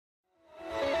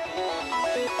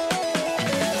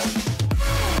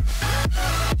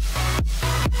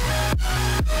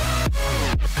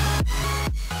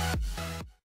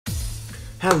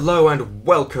Hello and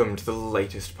welcome to the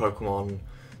latest Pokemon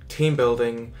team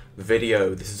building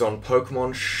video. This is on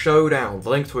Pokemon Showdown, the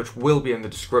link to which will be in the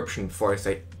description before I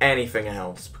say anything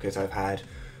else, because I've had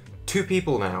two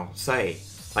people now say,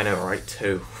 I know right,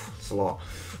 two, it's a lot,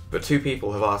 but two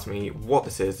people have asked me what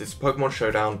this is. It's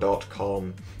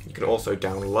PokemonShowdown.com. You can also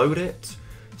download it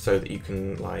so that you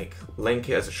can like link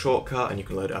it as a shortcut and you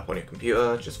can load it up on your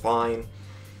computer just fine.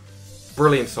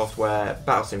 Brilliant software,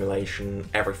 battle simulation,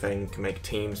 everything. Can make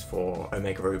teams for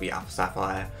Omega Ruby, Alpha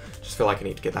Sapphire. Just feel like I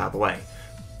need to get that out of the way.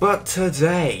 But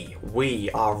today, we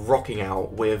are rocking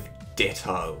out with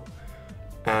Ditto.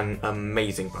 An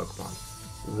amazing Pokemon.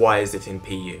 Why is it in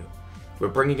PU? We're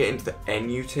bringing it into the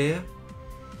NU tier,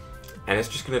 and it's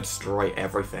just going to destroy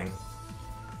everything.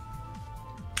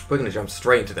 We're going to jump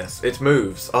straight into this. Its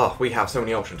moves. Oh, we have so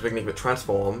many options. We can give it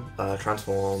Transform,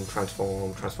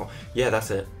 Transform. Yeah,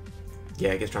 that's it.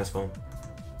 Yeah, it gets Transform.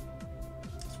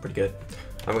 It's pretty good.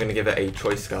 And we're going to give it a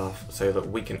Choice Scarf so that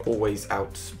we can always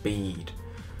outspeed.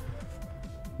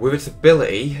 With its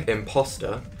ability,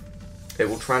 Imposter, it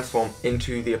will transform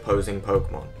into the opposing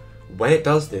Pokemon. When it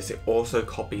does this, it also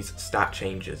copies stat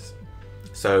changes.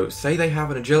 So, say they have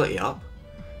an Agility up,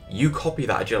 you copy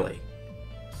that Agility.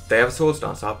 They have a Sword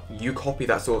Stance up, you copy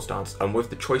that Sword Stance, and with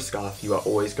the Choice Scarf, you are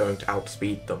always going to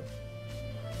outspeed them.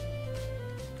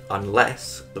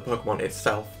 Unless the Pokemon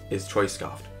itself is Choice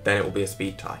Scarfed, then it will be a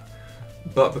speed tie.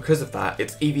 But because of that,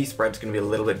 its EV spread's going to be a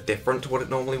little bit different to what it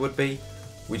normally would be.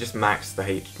 We just max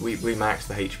the we max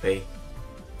the HP.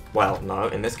 Well, no,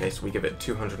 in this case we give it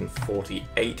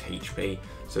 248 HP,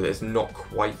 so that it's not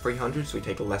quite 300, so we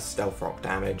take less Stealth Rock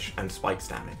damage and Spikes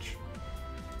damage.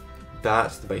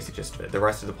 That's the basic gist of it. The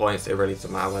rest of the points, it really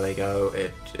doesn't matter where they go,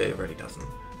 it really doesn't.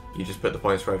 You just put the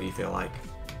points wherever you feel like.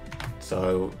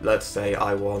 So, let's say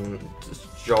I want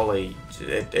Jolly,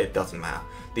 it doesn't matter.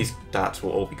 These stats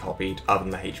will all be copied, other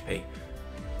than the HP.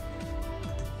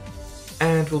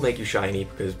 And we'll make you shiny,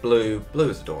 because blue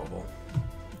is adorable.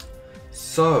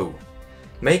 So,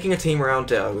 making a team around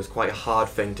Ditto is quite a hard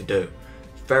thing to do.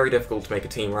 It's very difficult to make a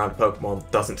team around a Pokemon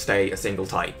that doesn't stay a single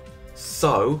type.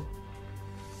 So,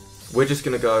 we're just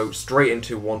going to go straight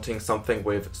into wanting something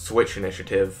with Switch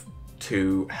Initiative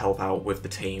to help out with the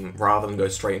team, rather than go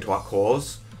straight into our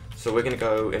cores. So we're going to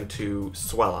go into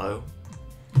Swellow.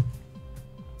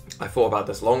 I thought about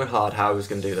this long and hard how I was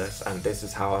going to do this, and this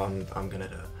is how I'm going to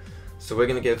do it. So we're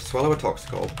going to give Swellow a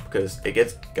Toxicol, because it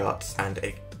gets Guts, and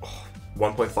it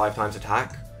 1.5 times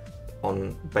attack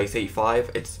on base 85.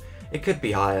 It could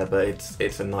be higher, but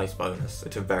it's a nice bonus.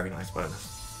 It's a very nice bonus.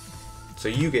 So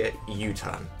you get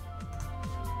U-Turn.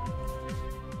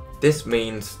 This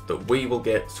means that we will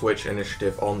get Switch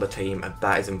Initiative on the team, and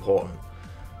that is important.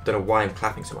 Don't know why I'm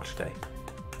clapping so much today.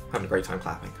 Having a great time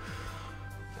clapping.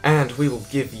 And we will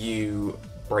give you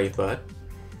Brave Bird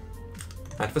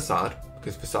and Facade,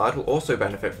 because Facade will also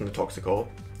benefit from the Toxicol,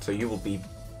 so you will be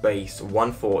base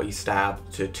 140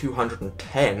 stab to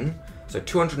 210, so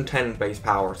 210 base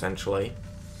power essentially.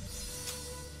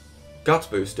 Guts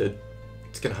boosted,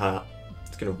 it's gonna hurt.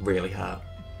 It's gonna really hurt.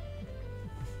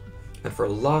 And for a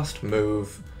last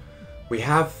move, we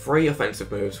have 3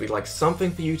 offensive moves. We'd like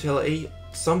something for utility.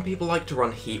 Some people like to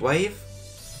run Heat Wave,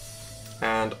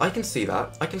 and I can see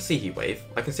that. I can see Heat Wave.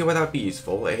 I can see why that would be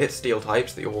useful. It hits Steel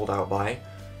types that you're walled out by.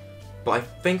 But I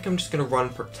think I'm just going to run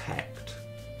Protect,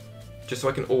 just so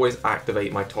I can always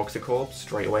activate my Toxicorp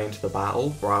straight away into the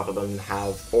battle, rather than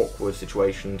have awkward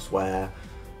situations where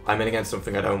I'm in against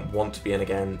something I don't want to be in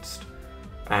against,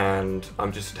 and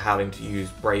I'm just having to use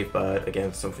Brave Bird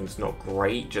against something that's not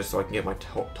great, just so I can get my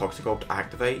Toxicorp to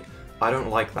activate. I don't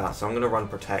like that, so I'm going to run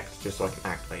Protect just so I can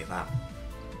activate that.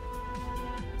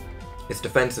 Its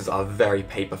defenses are very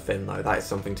paper thin though, that is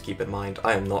something to keep in mind.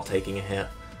 I am not taking a hit.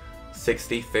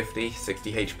 60, 50,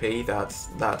 60 HP,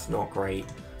 that's not great.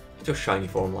 What's your shiny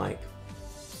form like?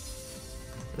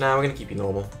 Nah, we're going to keep you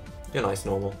normal. You're nice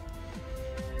normal.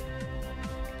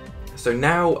 So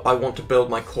now I want to build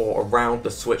my core around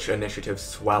the Switch Initiative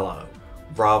Swellow,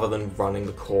 rather than running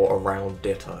the core around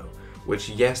Ditto. Which,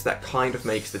 yes, that kind of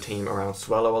makes the team around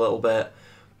Swellow a little bit,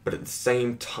 but at the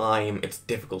same time, it's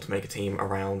difficult to make a team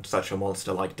around such a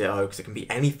monster like Ditto, because it can be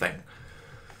anything.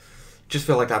 Just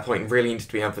feel like that point really needs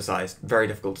to be emphasized. Very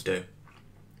difficult to do.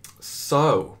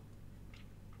 So,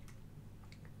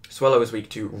 Swellow is weak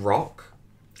to Rock,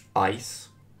 Ice,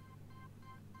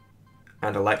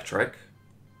 and Electric.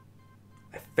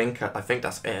 I think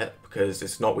that's it, because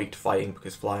it's not weak to Fighting,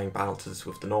 because Flying balances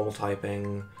with the normal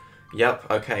typing. Yep,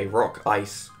 okay, Rock,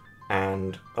 Ice,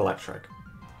 and Electric.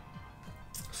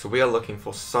 So we are looking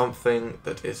for something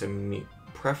that is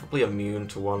preferably immune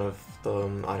to one of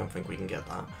them. I don't think we can get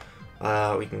that.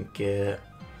 We can get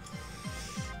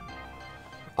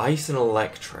Ice and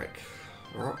electric.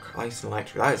 Rock, ice, and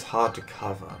electric. That is hard to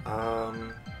cover.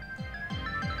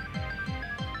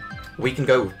 We can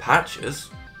go with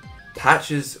Patches.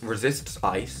 Patches resists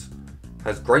ice,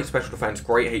 has great special defense,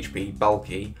 great HP,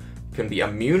 bulky, can be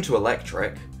immune to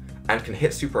electric, and can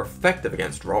hit super effective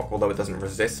against rock, although it doesn't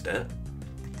resist it.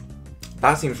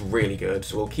 That seems really good,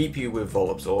 so we'll keep you with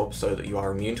Volt Absorb so that you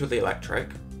are immune to the electric.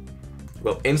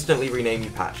 We'll instantly rename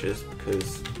you Patches,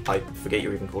 because I forget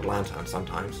you're even called Lantern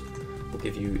sometimes. We'll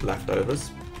give you Leftovers.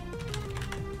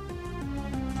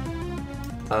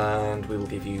 And we will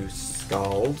give you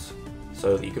Scald,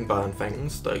 so that you can burn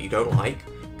things that you don't like.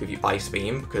 We'll give you Ice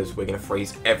Beam, because we're going to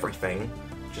freeze everything.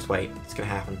 Just wait, it's going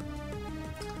to happen.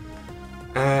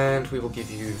 And we will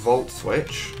give you Volt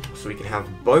Switch, so we can have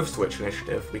both Switch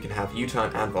Initiative. We can have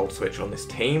U-Turn and Volt Switch on this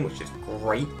team, which is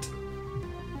great.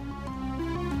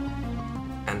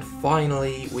 And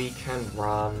finally, we can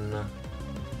run...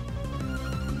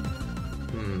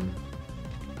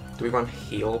 Do we run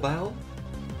Heal Bell?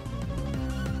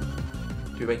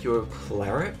 Do we make you a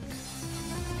Cleric?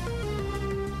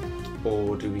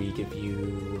 Or do we give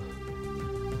you...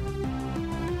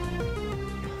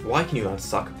 Why can you learn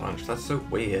Sucker Punch? That's so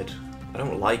weird. I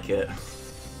don't like it.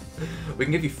 We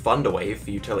can give you Thunder Wave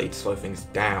for utility to slow things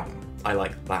down. I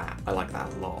like that. I like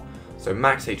that a lot. So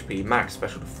max HP, max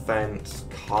special defense,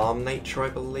 Calm Nature, I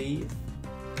believe.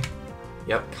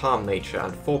 Yep, Calm Nature,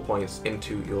 and 4 points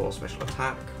into your special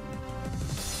attack.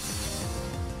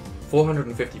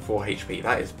 454 HP,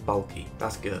 that is bulky.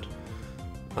 That's good.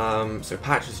 So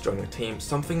Patches joining the team,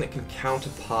 something that can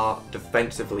counterpart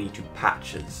defensively to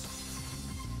Patches.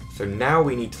 So now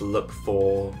we need to look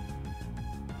for...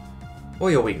 What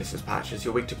are your weaknesses, Patches?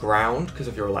 You're weak to ground because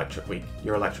of your electric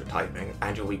typing,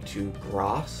 and you're weak to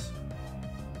grass.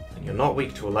 And you're not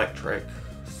weak to electric,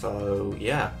 so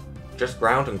yeah, just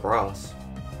ground and grass.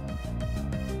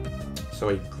 So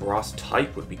a grass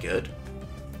type would be good.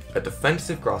 A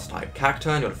defensive grass type.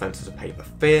 Cacturn, your defense is a paper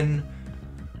thin.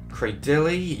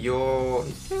 Cradilly, you're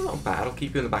not bad, I'll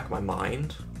keep you in the back of my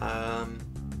mind.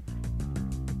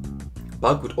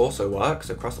 Bug would also work,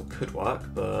 so Crustle could work,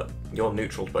 but you're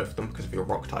neutral to both of them because of your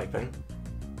rock typing.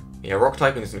 Yeah, rock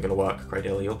typing isn't going to work,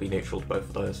 Cradilly, you'll be neutral to both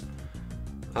of those.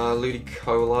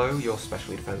 Ludicolo, you're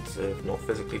specially defensive, not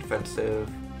physically defensive.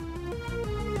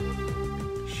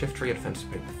 Shiftry, your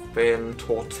defensive paper thin.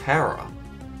 Torterra.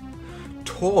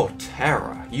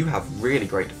 Torterra, you have really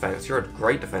great defense, you're a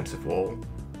great defensive wall.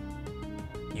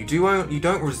 You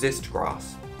don't resist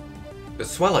grass, but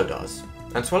Swellow does,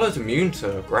 and Swellow's immune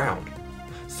to ground.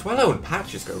 Swellow and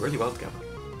Patches go really well together.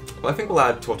 Well, I think we'll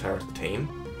add Torterra to the team.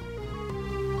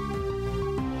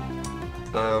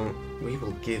 We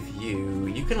will give you...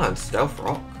 You can learn Stealth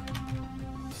Rock.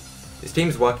 This team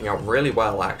is working out really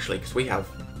well, actually, because we have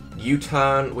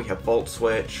U-Turn, we have Volt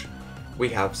Switch, we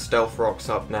have Stealth Rocks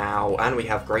up now, and we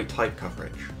have great type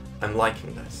coverage. I'm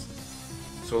liking this.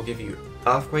 So we'll give you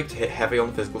Earthquake to hit heavy on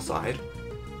the physical side.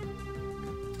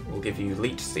 We'll give you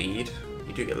Leech Seed.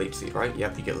 You do get Leech Seed, right?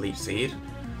 Yep, you get Leech Seed.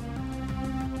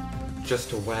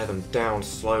 Just to wear them down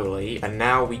slowly. And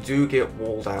now we do get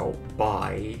walled out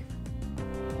by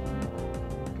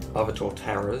other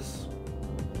Torterras.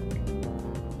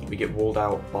 We get walled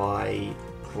out by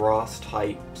grass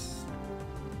types,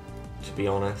 to be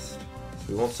honest. So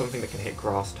we want something that can hit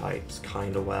grass types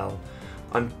kinda well.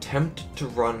 I'm tempted to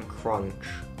run Crunch.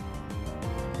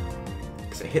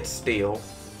 Because it hits Steel.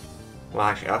 Well,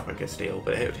 actually, Earthquake hits Steel,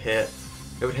 but it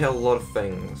would hit a lot of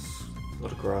things. A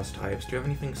lot of grass types. Do you have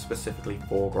anything specifically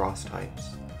for grass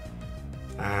types?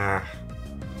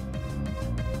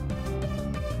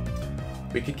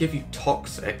 We could give you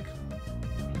Toxic.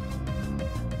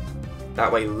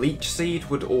 That way Leech Seed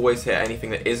would always hit anything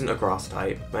that isn't a grass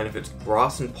type, and if it's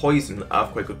grass and poison,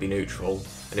 Earthquake would be neutral,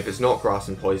 and if it's not grass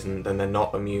and poison, then they're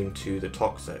not immune to the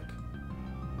Toxic.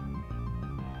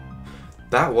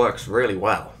 That works really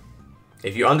well.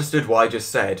 If you understood what I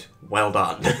just said, well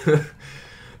done.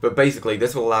 But basically,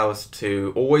 this will allow us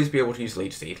to always be able to use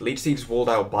Leech Seed. Leech Seed is walled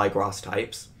out by grass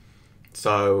types,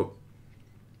 so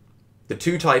the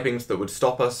two typings that would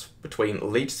stop us between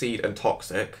Leech Seed and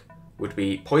Toxic would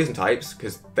be Poison types,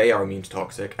 because they are immune to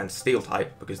Toxic, and Steel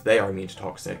type, because they are immune to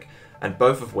Toxic, and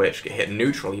both of which get hit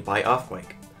neutrally by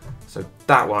Earthquake. So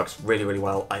that works really, really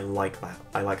well. I like that.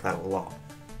 I like that a lot.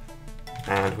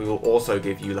 And we will also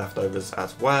give you Leftovers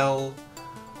as well.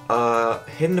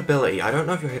 Hidden ability. I don't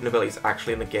know if your hidden ability is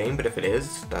actually in the game, but if it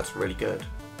is, that's really good.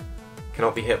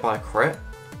 Cannot be hit by a crit.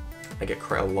 I get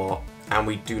crit a lot. And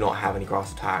we do not have any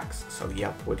grass attacks, so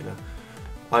yep, we're gonna...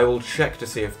 I will check to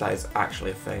see if that is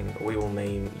actually a thing, but we will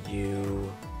name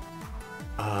you...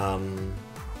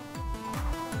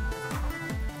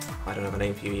 I don't have a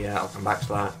name for you yet, I'll come back to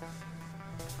that.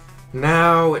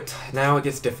 Now it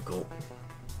gets difficult.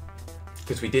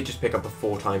 Because we did just pick up a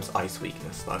 4 times ice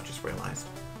weakness that I've just realised.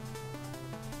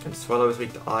 And Swallow is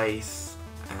weak to ice,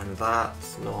 and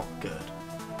that's not good.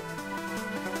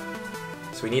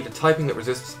 So we need a typing that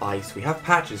resists ice. We have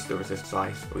patches that resist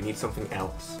ice, but we need something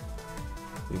else.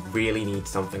 We really need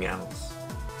something else.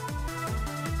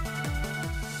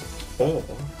 Or,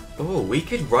 oh, we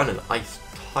could run an ice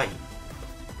type.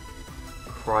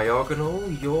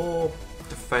 Cryogonal, your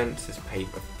defense is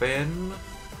paper thin.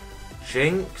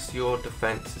 Jinx, your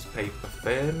defense is paper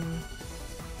thin.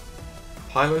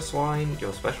 Piloswine,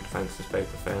 your special defense is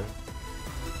paper thin.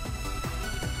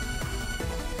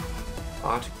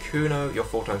 Articuno, you're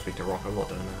 4 times weak to rock, I'm not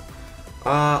doing that.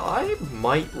 I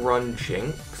might run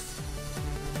Jinx.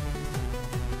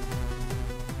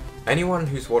 Anyone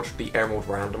who's watched the Emerald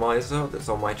Randomizer that's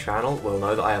on my channel will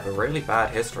know that I have a really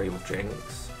bad history with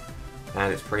Jinx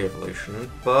and its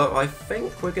pre-evolution, but I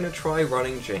think we're going to try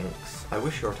running Jinx. I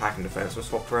wish your attack and defense was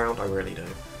swapped around, I really do.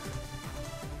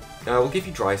 We'll give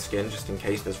you Dry Skin just in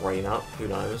case there's rain up, who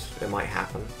knows, it might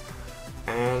happen.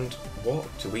 And what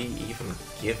do we even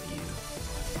give you?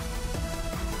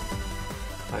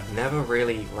 I've never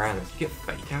really ran it. You get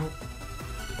Fake Out?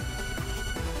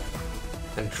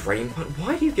 And Drain Punch?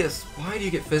 Why do you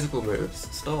get physical moves?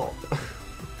 Stop.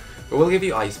 But we'll give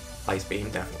you Ice Beam,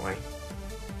 definitely.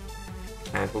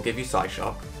 And we'll give you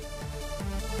Psyshock.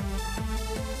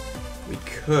 We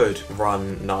could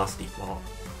run Nasty Plot.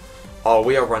 Oh,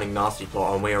 we are running Nasty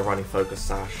Plot and we are running Focus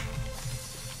Sash.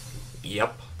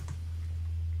 Yep.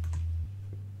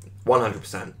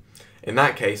 100%. In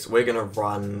that case, we're going to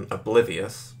run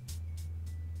Oblivious,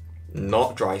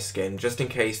 not Dry Skin, just in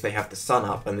case they have the sun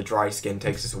up and the Dry Skin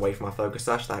takes us away from our Focus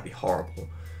Sash. That'd be horrible.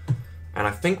 And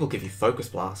I think we'll give you Focus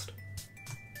Blast.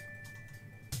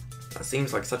 That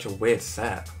seems like such a weird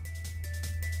set.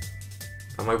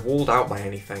 Am I walled out by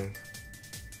anything?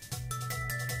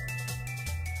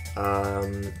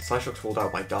 Psyshock's walled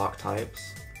out by Dark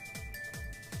types.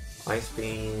 Ice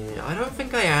Beam... I don't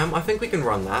think I am. I think we can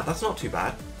run that. That's not too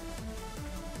bad.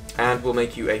 And we'll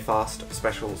make you a fast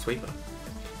special sweeper.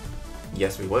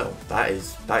 Yes, we will. That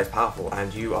is powerful.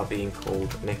 And you are being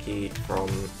called Nikki from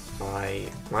my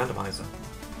randomizer.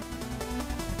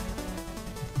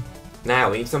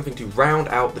 Now, we need something to round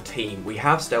out the team. We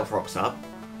have Stealth Rocks up.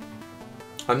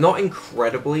 I'm not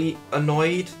incredibly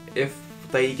annoyed if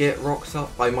they get Rocks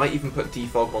up. I might even put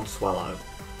Defog on Swallow.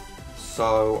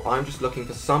 So I'm just looking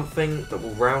for something that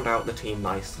will round out the team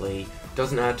nicely.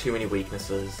 Doesn't add too many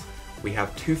weaknesses. We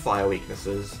have 2 fire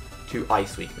weaknesses, 2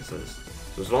 ice weaknesses.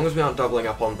 So as long as we aren't doubling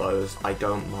up on those, I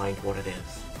don't mind what it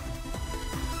is.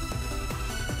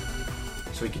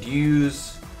 So we could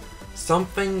use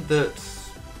something that's...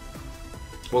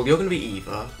 Well, you're going to be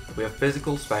either. We have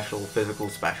physical, special, physical,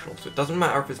 special. So it doesn't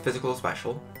matter if it's physical or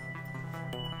special,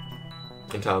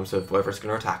 in terms of whether it's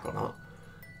going to attack or not.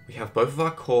 We have both of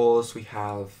our cores, we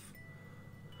have...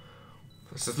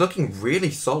 This is looking really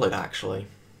solid, actually.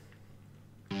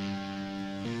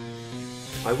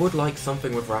 I would like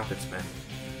something with Rapid Spin.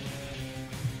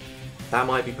 That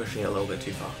might be pushing it a little bit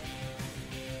too far.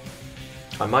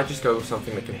 I might just go with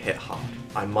something that can hit hard.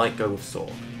 I might go with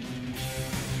Sword.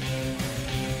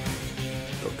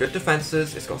 It's got good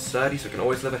defenses, it's got sturdy so it can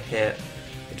always live a hit,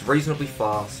 it's reasonably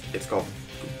fast, it's got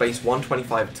base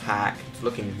 125 attack, it's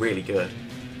looking really good.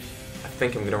 I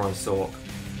think I'm going to run Sork.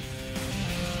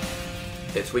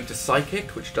 It's weak to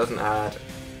Psychic, which doesn't add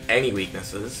any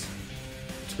weaknesses.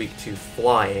 It's weak to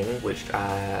Flying, which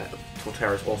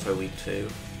Torterra is also weak to.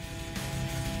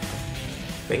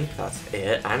 I think that's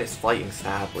it, and it's Fighting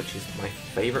Stab, which is my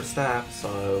favourite stab,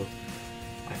 so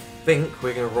I think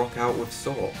we're going to rock out with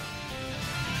Sork.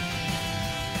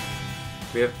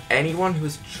 Do we have anyone who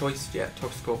has choiced yet?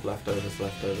 Toxicorp, Leftovers,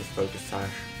 Focus Sash.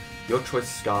 Your choice,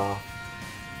 Scar.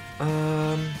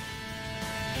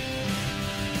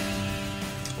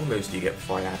 What moves do you get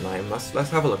before I add an item? Let's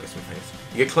have a look at some things.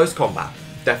 You get Close Combat.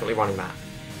 Definitely running that.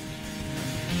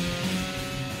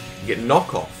 You get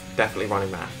Knockoff. Definitely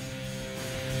running that.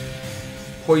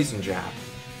 Poison Jab.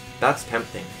 That's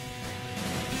tempting.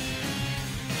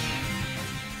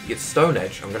 You get Stone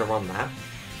Edge. I'm going to run that.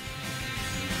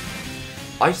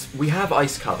 We have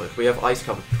Ice covered. We have Ice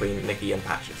covered between Nikki and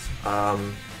Patches.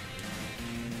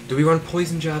 Do we run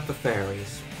Poison Jab for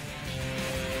Fairies?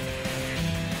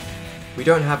 We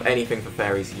don't have anything for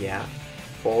Fairies yet.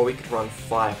 Or we could run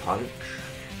Fire Punch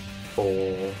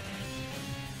for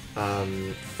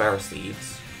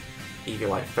Ferroseeds.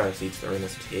 Eviolite Ferroseeds that are in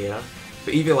this tier.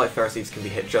 But Eviolite Ferroseeds can be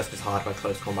hit just as hard by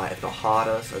close combat, if not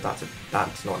harder, so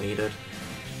that's not needed.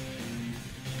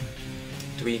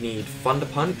 Do we need Thunder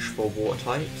Punch for water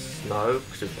types? No,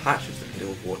 because there's patches that can deal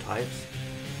with water types.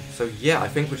 So yeah, I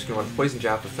think we're just going to run Poison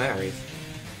Jab for fairies.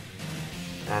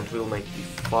 And we'll make you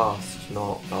fast,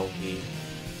 not bulky.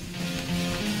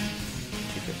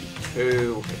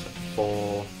 252, we'll hit at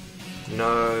 4.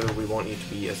 No, we want you to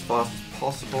be as fast as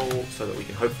possible so that we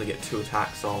can hopefully get 2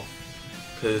 attacks off.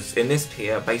 Because in this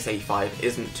tier, base 85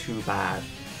 isn't too bad.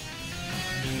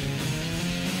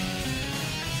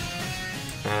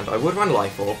 And I would run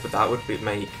Life Orb, but that would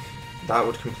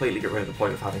completely get rid of the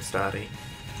point of having Sturdy.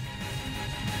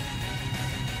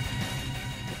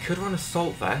 I could run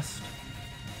Assault Vest,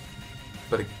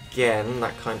 but again,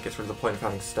 that kind of gets rid of the point of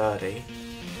having Sturdy.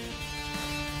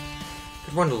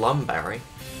 Could run Lumberry.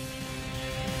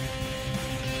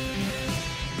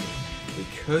 We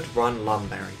could run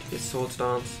Lumberry to get Swords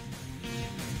Dance.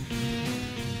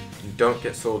 You don't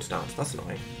get Swords Dance, that's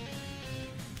annoying.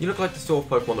 You look like the sort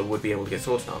of Pokemon that would be able to get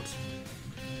Swords Dance.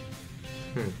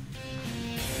 Did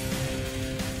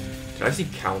I see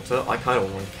Counter? I kind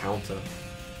of want to run Counter.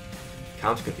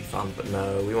 Counter could be fun, but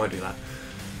no, we won't do that.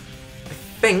 I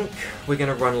think we're going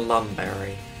to run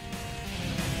Lumberry.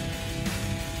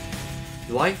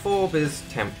 Life Orb is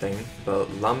tempting, but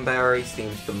Lumberry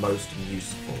seems the most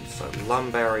useful, so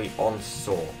Lumberry on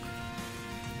Sork.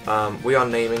 We are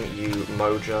naming you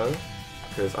Mojo,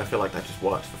 because I feel like that just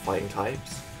works for fighting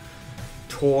types.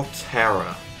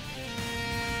 Torterra.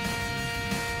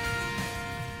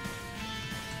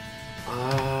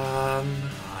 I'm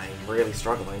really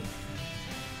struggling.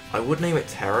 I would name it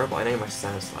Terra, but I name my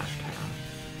Sandslash Terra.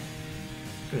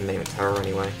 I'm gonna name it Terra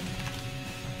anyway.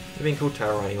 It's being called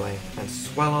Terra anyway. And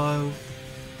Swellow.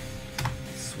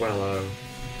 Swellow.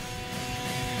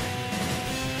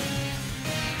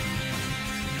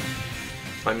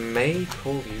 I may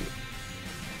call you...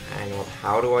 Hang on,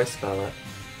 how do I spell it?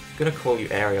 I'm gonna call you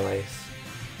Aerial Ace.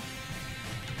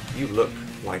 You look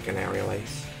like an Aerial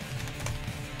Ace.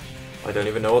 I don't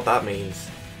even know what that means.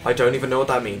 I don't even know what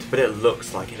that means, but it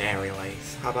looks like an Aerial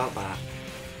Ace. How about that?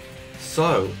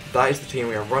 So, that is the team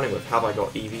we are running with. Have I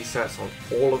got EV sets on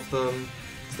all of them?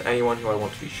 Is there anyone who I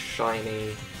want to be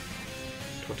shiny?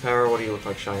 Torterra, what do you look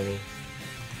like shiny?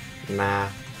 Nah.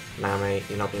 Nah, mate,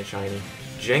 you're not being shiny.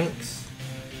 Jinx?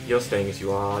 You're staying as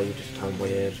you are, you just turn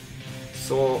weird.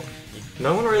 Sork,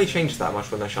 no one really changes that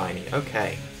much when they're shiny.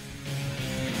 Okay.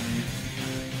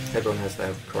 Everyone has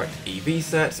their correct EV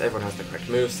sets, everyone has their correct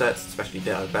move sets, especially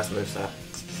Ditto, best move set.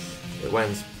 It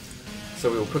wins. So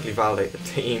we will quickly validate the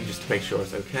team just to make sure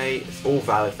it's okay. It's all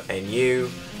valid for NU.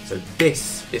 So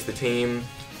this is the team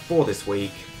for this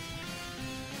week.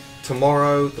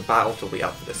 Tomorrow, the battles will be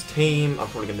up for this team. I'm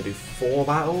probably going to do 4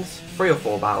 battles. 3 or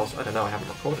 4 battles. I don't know, I haven't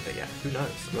recorded it yet. Who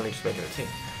knows? I'm only just making a team.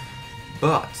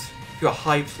 But, if you're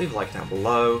hyped, leave a like down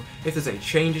below. If there's any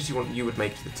changes you would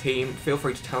make to the team, feel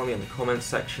free to tell me in the comments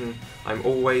section. I'm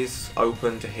always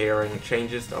open to hearing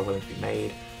changes that are willing to be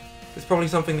made. There's probably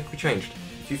something that could be changed.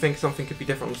 If you think something could be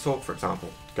different on Sork, for example,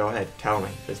 go ahead, tell me.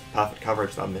 There's perfect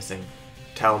coverage that I'm missing.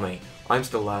 Tell me. I'm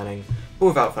still learning. But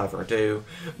without further ado,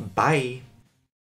 bye!